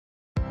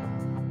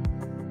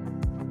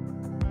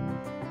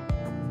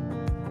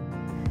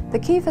The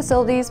Key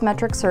Facilities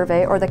Metrics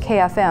Survey, or the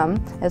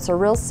KFM, is a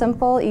real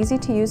simple,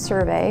 easy-to-use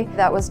survey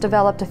that was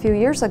developed a few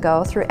years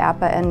ago through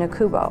APPA and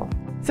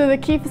NACUBO. So the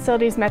Key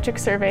Facilities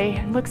Metrics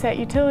Survey looks at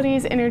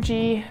utilities,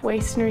 energy,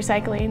 waste, and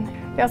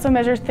recycling. They also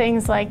measure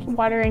things like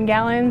water in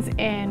gallons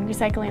and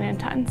recycling in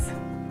tons.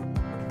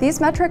 These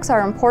metrics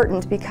are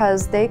important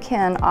because they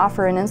can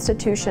offer an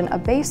institution a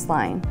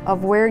baseline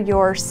of where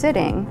you're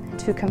sitting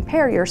to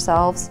compare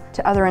yourselves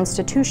to other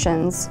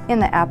institutions in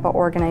the APPA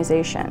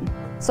organization.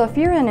 So if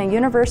you're in a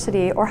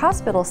university or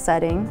hospital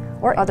setting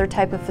or other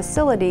type of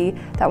facility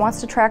that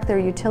wants to track their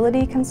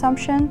utility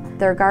consumption,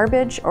 their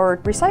garbage or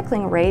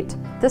recycling rate,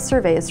 this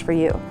survey is for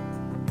you.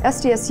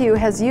 SDSU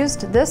has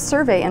used this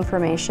survey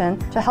information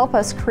to help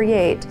us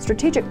create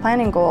strategic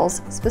planning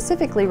goals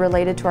specifically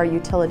related to our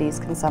utilities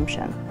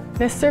consumption.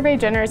 This survey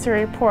generates a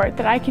report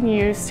that I can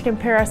use to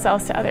compare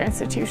ourselves to other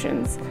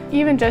institutions.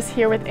 Even just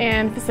here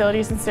within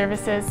facilities and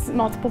services,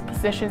 multiple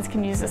positions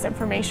can use this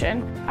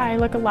information. I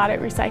look a lot at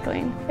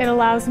recycling. It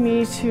allows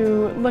me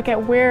to look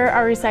at where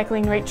our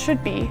recycling rate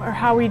should be or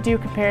how we do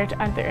compared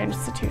to other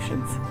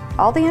institutions.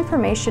 All the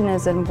information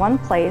is in one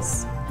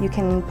place. You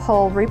can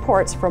pull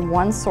reports from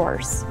one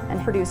source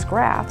and produce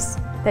graphs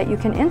that you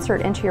can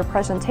insert into your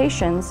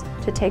presentations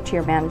to take to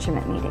your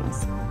management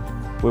meetings.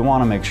 We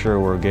want to make sure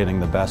we're getting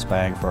the best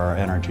bang for our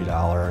energy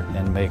dollar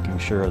and making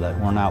sure that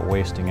we're not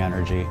wasting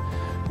energy,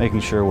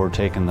 making sure we're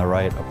taking the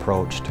right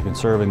approach to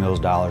conserving those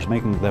dollars,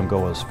 making them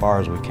go as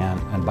far as we can.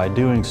 And by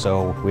doing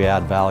so, we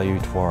add value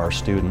for our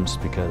students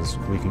because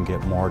we can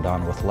get more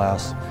done with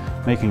less,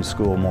 making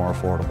school more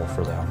affordable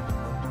for them.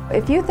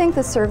 If you think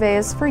the survey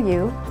is for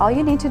you, all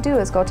you need to do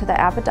is go to the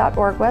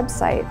appa.org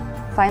website,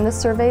 find the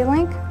survey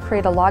link,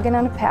 create a login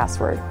and a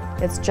password.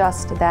 It's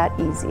just that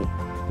easy.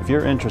 If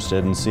you're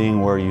interested in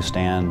seeing where you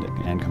stand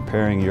and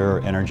comparing your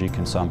energy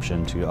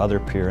consumption to other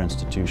peer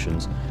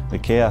institutions, the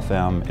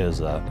KFM is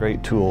a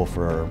great tool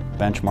for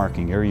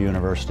benchmarking your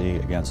university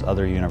against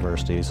other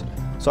universities.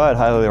 So I'd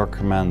highly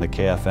recommend the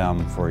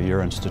KFM for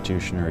your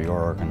institution or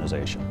your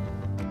organization.